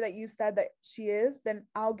she's the way that you said that she is, then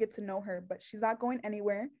I'll get to know her, but she's not going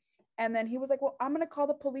anywhere. And then he was like, well, I'm gonna call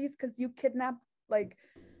the police because you kidnapped like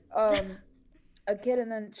a kid.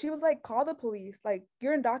 And then she was like, call the police, like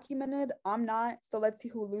you're undocumented, I'm not, so let's see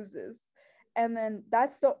who loses. And then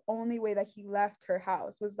that's the only way that he left her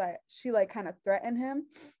house, was that she like kind of threatened him.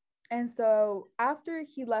 And so after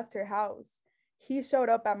he left her house, he showed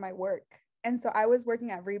up at my work. And so I was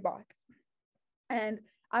working at Reebok, and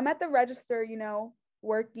I'm at the register, you know,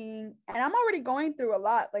 working, and I'm already going through a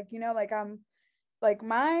lot, like, you know, like I'm like,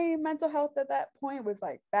 my mental health at that point was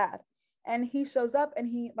like bad. And he shows up, and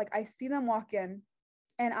he like, I see them walk in,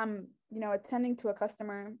 and I'm, you know, attending to a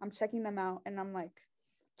customer, I'm checking them out, and I'm like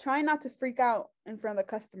trying not to freak out in front of the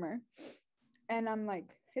customer. And I'm like,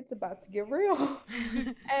 it's about to get real.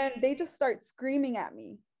 And they just start screaming at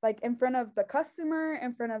me, like in front of the customer,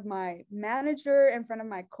 in front of my manager, in front of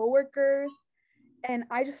my coworkers. And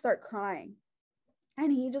I just start crying.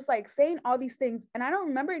 And he just like saying all these things. And I don't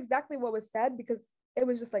remember exactly what was said because it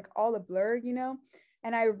was just like all a blur, you know?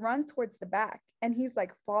 And I run towards the back, and he's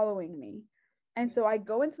like following me. And so I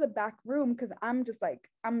go into the back room because I'm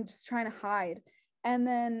just trying to hide. And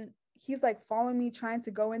then he's like following me, trying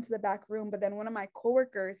to go into the back room. But then one of my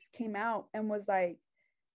coworkers came out and was like,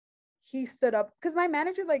 he stood up, because my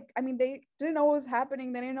manager, like, I mean, they didn't know what was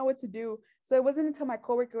happening. They didn't know what to do. So it wasn't until my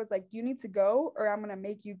coworker was like, you need to go or I'm going to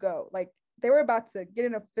make you go. Like they were about to get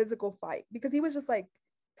in a physical fight because he was just like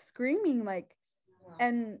screaming, like,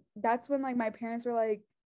 and that's when like my parents were like,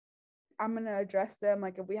 I'm going to address them.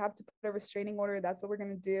 Like if we have to put a restraining order, that's what we're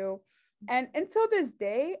going to do. And until this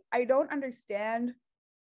day, I don't understand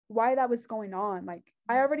why that was going on. Like,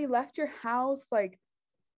 I already left your house. Like,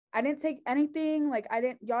 I didn't take anything. Like,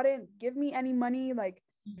 y'all didn't give me any money. Like,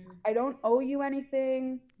 I don't owe you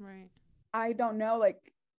anything. Right. I don't know, like,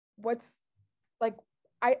 what's, like,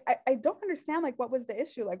 I don't understand, like, what was the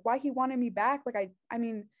issue, like, why he wanted me back. Like, I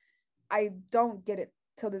mean, I don't get it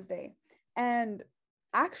till this day. And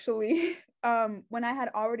actually, when I had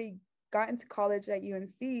already gotten to college at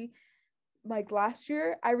UNC, like last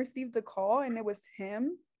year, I received a call and it was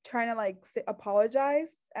him trying to like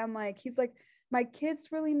apologize. And like, he's like, my kids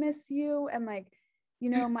really miss you. And like, you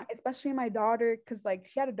know, my, especially my daughter, because like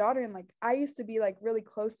he had a daughter and like I used to be like really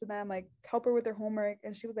close to them, like help her with her homework.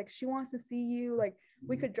 And she was like, she wants to see you. Like,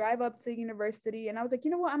 we could drive up to university. And I was like, you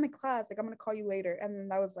know what? I'm in class. Like, I'm going to call you later. And then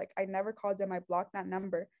I was like, I never called him. I blocked that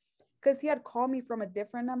number because he had called me from a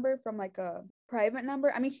different number, from like a private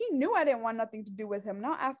number. I mean, he knew I didn't want nothing to do with him,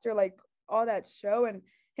 not after like all that show and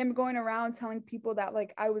him going around telling people that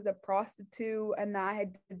like I was a prostitute and that I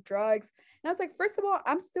had did drugs. And I was like, first of all,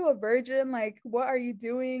 I'm still a virgin. Like, what are you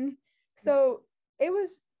doing? So it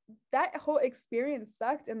was, that whole experience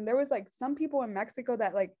sucked. And there was like some people in Mexico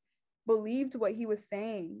that like believed what he was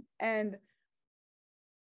saying. And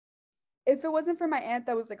if it wasn't for my aunt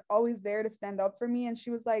that was like always there to stand up for me, and she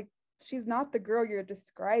was like, she's not the girl you're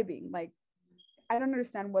describing. Like, I don't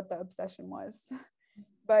understand what the obsession was,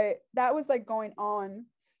 but that was like going on.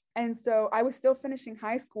 And so I was still finishing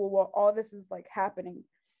high school while all this is like happening.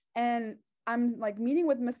 And I'm like meeting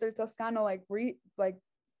with Mr. Toscano, like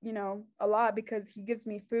you know, a lot, because he gives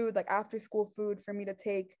me food, like after school food for me to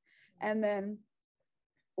take. And then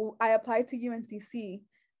I applied to UNCC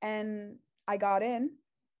and I got in,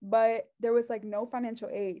 but there was like no financial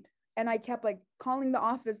aid. And I kept like calling the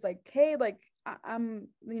office, like, hey, like I'm,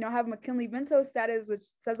 you know, I have McKinley Vento status, which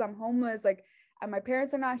says I'm homeless. Like, my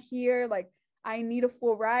parents are not here. Like, I need a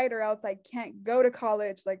full ride or else I can't go to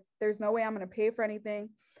college. Like, there's no way I'm going to pay for anything.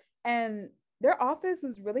 And their office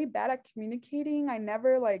was really bad at communicating. I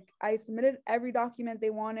never, like, I submitted every document they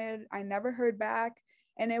wanted. I never heard back.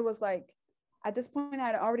 And it was like, at this point, I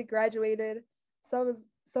had already graduated. So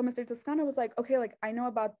Mr. Toscano was like, okay, like, I know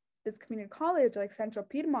about this community college, like Central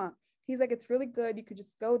Piedmont. He's like, it's really good. You could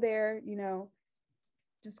just go there, you know,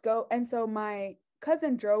 just go. And so my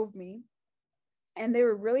cousin drove me and they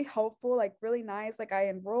were really helpful, like really nice. Like, I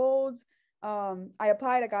enrolled, I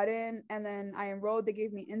applied, I got in, and then I enrolled. They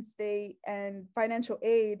gave me in-state and financial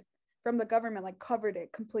aid from the government, like covered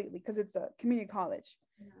it completely because it's a community college.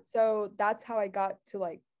 So that's how I got to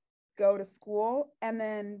like go to school. And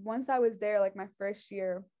then once I was there, like my first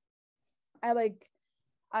year,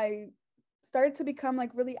 I started to become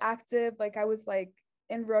like really active. Like, I was like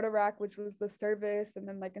in Rotaract, which was the service, and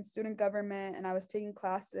then like in student government, and I was taking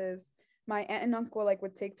classes. My aunt and uncle like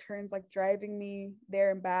would take turns like driving me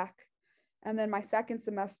there and back. And then my second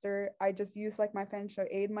semester, I just used like my financial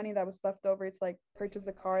aid money that was left over to like purchase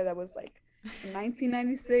a car that was like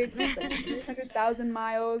 1996, like 300,000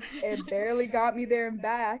 miles. It barely got me there and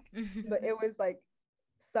back, but it was like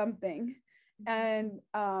something. And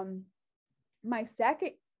my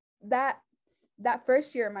second, that that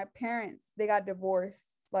first year, my parents, they got divorced.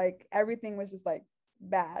 Like, everything was just like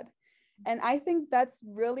bad. And I think that's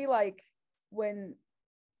really like when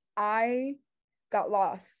I got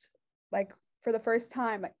lost, like for the first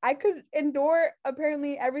time. Like, I could endure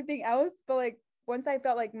apparently everything else, but like once I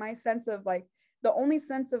felt like my sense of like the only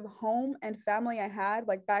sense of home and family I had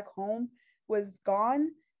like back home was gone,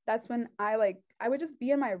 that's when I would just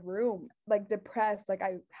be in my room like depressed. Like,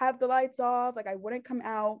 I have the lights off, like I wouldn't come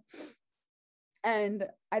out, and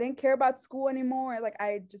I didn't care about school anymore. Like,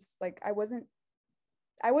 I just like I wasn't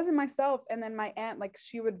myself. And then my aunt, like,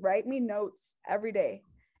 she would write me notes every day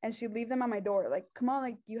and she'd leave them on my door. Like, come on,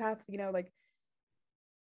 like, you have to, you know, like,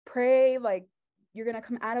 pray, like, you're going to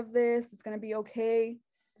come out of this. It's going to be okay.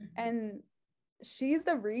 And she's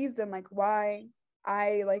the reason, like, why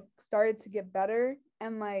I, like, started to get better.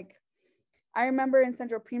 And, like, I remember in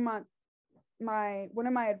Central Piedmont, one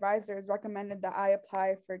of my advisors recommended that I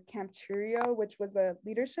apply for Camp Churio, which was a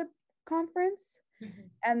leadership conference.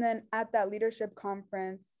 And then at that leadership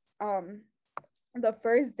conference, the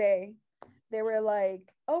first day, they were like,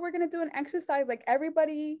 oh, we're gonna do an exercise. Like,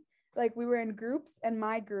 everybody, like, we were in groups, and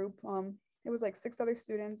my group, it was like 6 other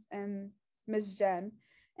students and Miss Jen.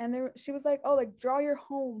 And she was like, oh, like, draw your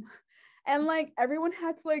home. And like everyone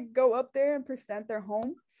had to like go up there and present their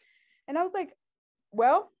home. And I was like,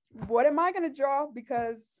 well, what am I gonna draw?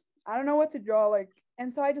 Because I don't know what to draw. Like,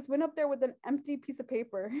 and so I just went up there with an empty piece of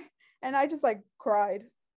paper and I just like cried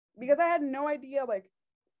because I had no idea like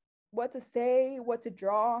what to say, what to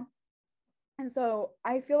draw. And so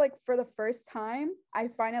I feel like for the first time, I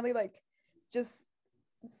finally like just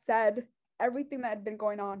said everything that had been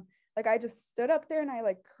going on. Like I just stood up there and I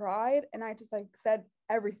like cried and I just like said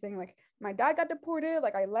everything. Like my dad got deported,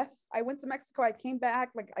 like I left, I went to Mexico, I came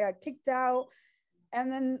back, like I got kicked out.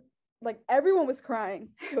 And then like everyone was crying.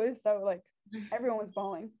 It was so like everyone was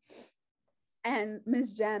bawling. And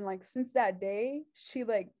Miss Jen, like since that day, she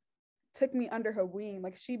like took me under her wing.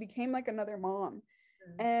 Like she became like another mom.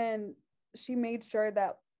 And she made sure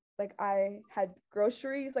that like I had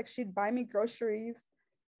groceries, like she'd buy me groceries.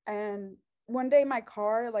 And one day my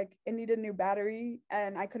car like it needed a new battery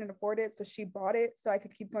and I couldn't afford it, so she bought it so I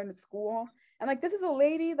could keep going to school. And like this is a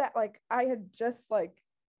lady that like I had just like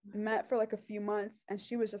met for like a few months, and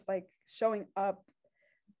she was just like showing up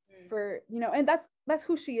for, you know, and that's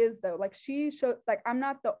who she is though. Like she showed like I'm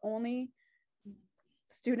not the only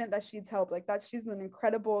student that she's helped, like that she's an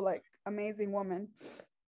incredible like amazing woman.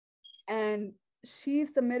 And she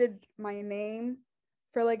submitted my name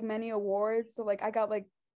for like many awards. So like I got like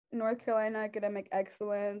North Carolina Academic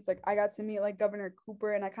Excellence. Like I got to meet like Governor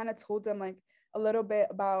Cooper, and I kind of told him like a little bit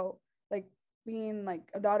about like being like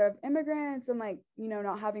a daughter of immigrants and like, you know,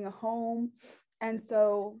 not having a home. And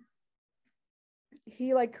so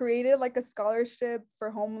he like created like a scholarship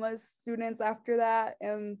for homeless students after that,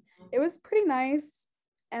 and it was pretty nice.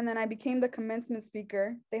 And then I became the commencement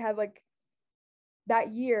speaker. They had like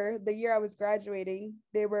that year, the year I was graduating,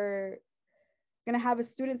 they were gonna have a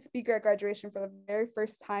student speaker at graduation for the very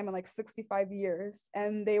first time in like 65 years.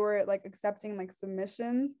 And they were like accepting like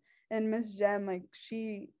submissions. And Miss Jen, like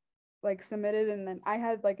she like submitted, and then I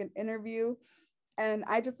had like an interview. And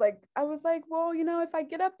I just like I was like, well, you know, if I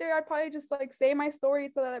get up there, I'd probably just like say my story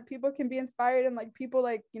so that people can be inspired, and like people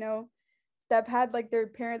like, you know, that have had like their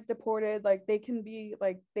parents deported, like they can be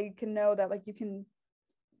like they can know that like you can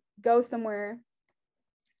go somewhere.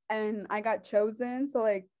 And I got chosen. So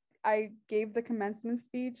like I gave the commencement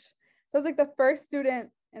speech. So I was like the first student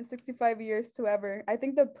in 65 years to ever. I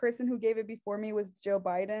think the person who gave it before me was Joe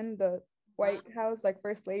Biden, the White House like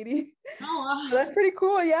first lady. Oh, So that's pretty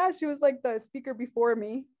cool. Yeah, she was like the speaker before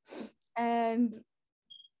me. And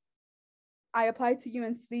I applied to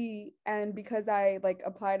UNC, and because I like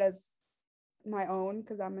applied as my own,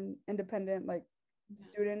 because I'm an independent like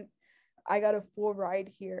student, I got a full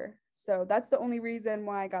ride here. So that's the only reason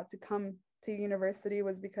why I got to come to university,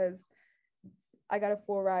 was because I got a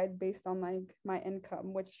full ride based on like my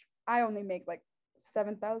income, which I only make like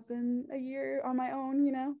 7,000 a year on my own,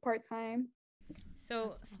 you know, part-time.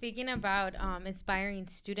 So speaking about inspiring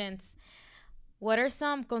students, what are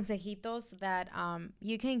some consejitos that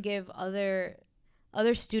you can give other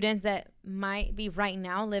students that might be right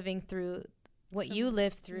now living through what you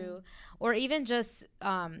lived through, or even just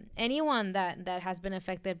anyone that has been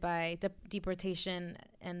affected by deportation,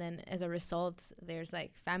 and then as a result there's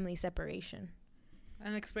like family separation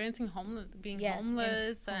And experiencing being yeah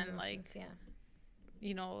homeless and like, yeah.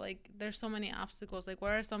 you know, like there's so many obstacles. Like,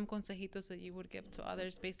 what are some consejitos that you would give to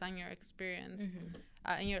others based on your experience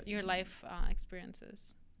and your life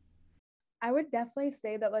experiences? I would definitely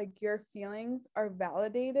say that like your feelings are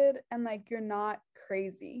validated and like you're not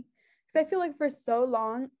crazy. Because I feel like for so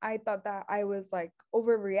long, I thought that I was like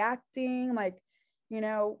overreacting, like, you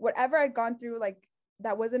know, whatever I'd gone through, like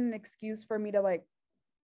that wasn't an excuse for me to like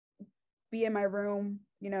be in my room,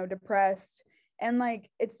 you know, depressed. And like,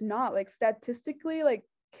 it's not like statistically, like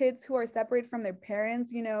kids who are separated from their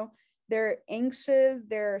parents, you know, they're anxious,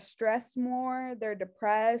 they're stressed more, they're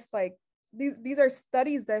depressed. Like these are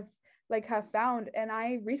studies that like have found. And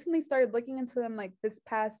I recently started looking into them like this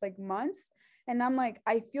past like months. And I'm like,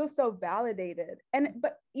 I feel so validated. And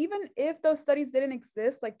but even if those studies didn't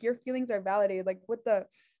exist, like your feelings are validated, like what the,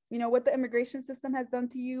 you know, what the immigration system has done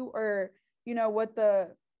to you, or, you know, what the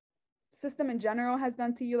system in general has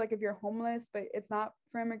done to you. Like if you're homeless, but it's not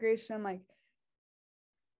for immigration, like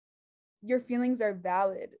your feelings are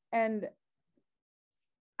valid. And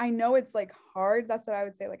I know it's like hard. That's what I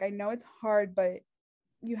would say. Like, I know it's hard, but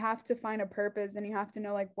you have to find a purpose and you have to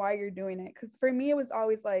know like why you're doing it. Because for me, it was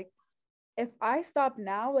always like, if I stop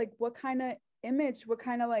now, like what kind of image, what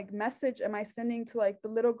kind of like message am I sending to like the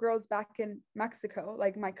little girls back in Mexico,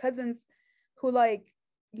 like my cousins who like,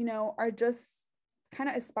 you know, are just kind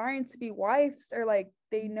of aspiring to be wives, or like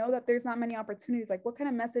they know that there's not many opportunities. Like what kind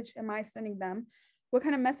of message am I sending them? What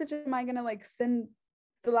kind of message am I gonna like send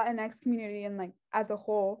the Latinx community and like as a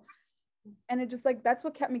whole? And it just like that's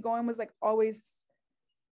what kept me going, was like always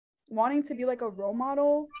wanting to be like a role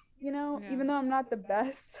model, you know, Yeah. even though I'm not the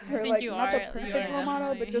best I or think like you not are. the You perfect are role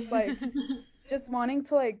model, but just like just wanting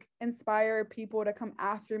to like inspire people to come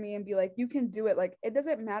after me and be like, you can do it. Like it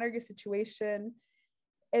doesn't matter your situation.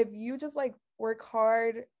 if you just like work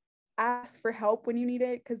hard, ask for help when you need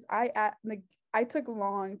it, because I took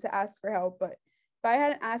long to ask for help, but if I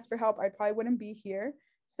hadn't asked for help, I probably wouldn't be here.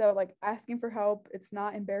 So like asking for help, it's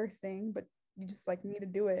not embarrassing, but you just like need to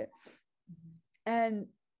do it. And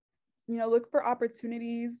look for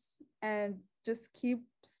opportunities and just keep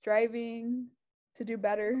striving to do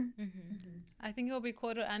better. I think it would be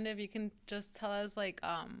cool to end if you can just tell us like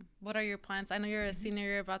what are your plans? I know you're a senior,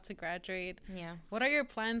 you're about to graduate. Yeah. What are your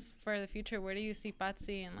plans for the future? Where do you see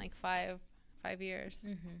Patsy in like 5 years?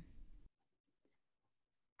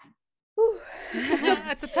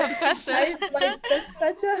 That's a tough question. That's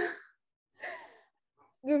such a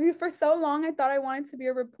for so long I thought I wanted to be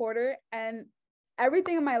a reporter, and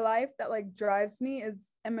everything in my life that like drives me is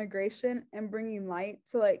immigration and bringing light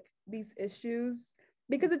to like these issues,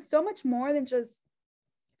 because it's so much more than just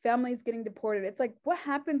families getting deported. It's like, what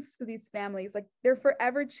happens to these families? Like, they're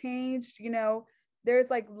forever changed.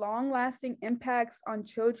 There's like long lasting impacts on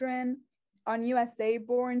children, on USA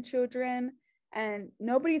born children, and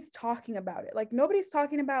nobody's talking about it. Like, nobody's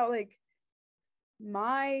talking about like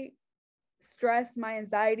my stress, my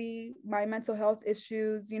anxiety, my mental health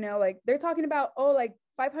issues. Like, they're talking about, oh, like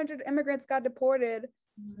 500 immigrants got deported.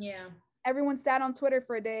 Yeah. Everyone sat on Twitter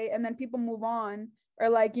for a day and then people move on. Or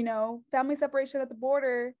like, family separation at the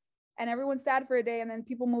border and everyone's sad for a day and then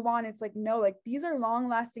people move on. It's like, no, like these are long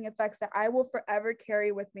lasting effects that I will forever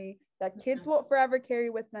carry with me, that kids will forever carry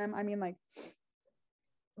with them. I mean,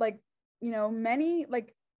 many,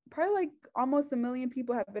 like probably like almost 1 million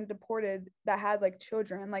people have been deported that had like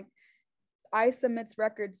children. Like, ICE submits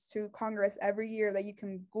records to Congress every year that you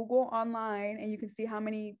can Google online, and you can see how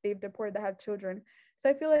many they've deported that have children. So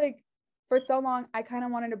I feel like for so long, I kind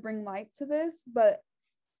of wanted to bring light to this, but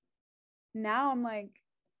now I'm like,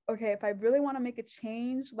 okay, if I really want to make a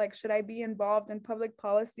change, like, should I be involved in public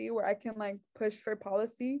policy where I can like push for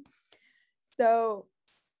policy? So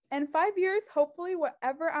in 5 years, hopefully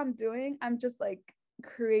whatever I'm doing, I'm just like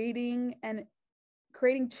creating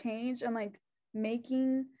change and like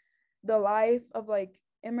making the life of like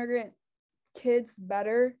immigrant kids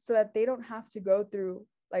better, so that they don't have to go through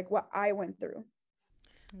like what I went through.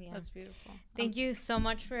 Yeah. That's beautiful. Thank you so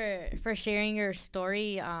much for sharing your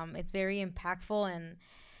story. It's very impactful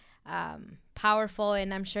and powerful,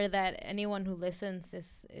 and I'm sure that anyone who listens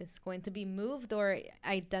is going to be moved or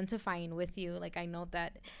identifying with you. Like, I know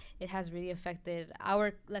that it has really affected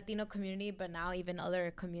our Latino community, but now even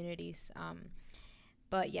other communities.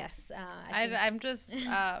 But yes, I'm just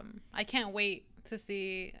I can't wait to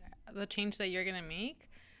see the change that you're gonna make,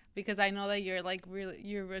 because I know that you're like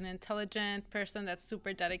you're an intelligent person that's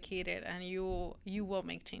super dedicated, and you will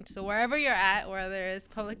make change. So wherever you're at, whether it's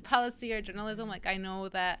public policy or journalism, like I know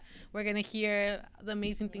that we're gonna hear the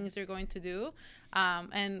amazing things you're going to do.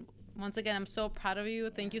 And once again, I'm so proud of you.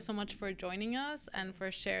 Thank you so much for joining us and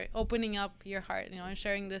for opening up your heart, and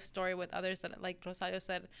sharing this story with others that, like Rosario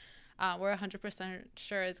said, we're 100%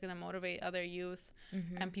 sure is going to motivate other youth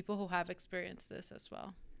and people who have experienced this as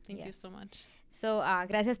well. Thank you so much. So,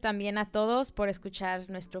 gracias también a todos por escuchar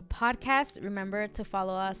nuestro podcast. Remember to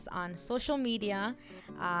follow us on social media,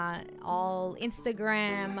 all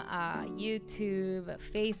Instagram, YouTube,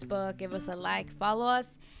 Facebook. Give us a like. Follow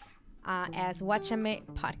us as Guáchame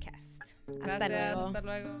Podcast. Hasta luego. Hasta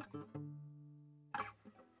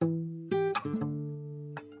luego.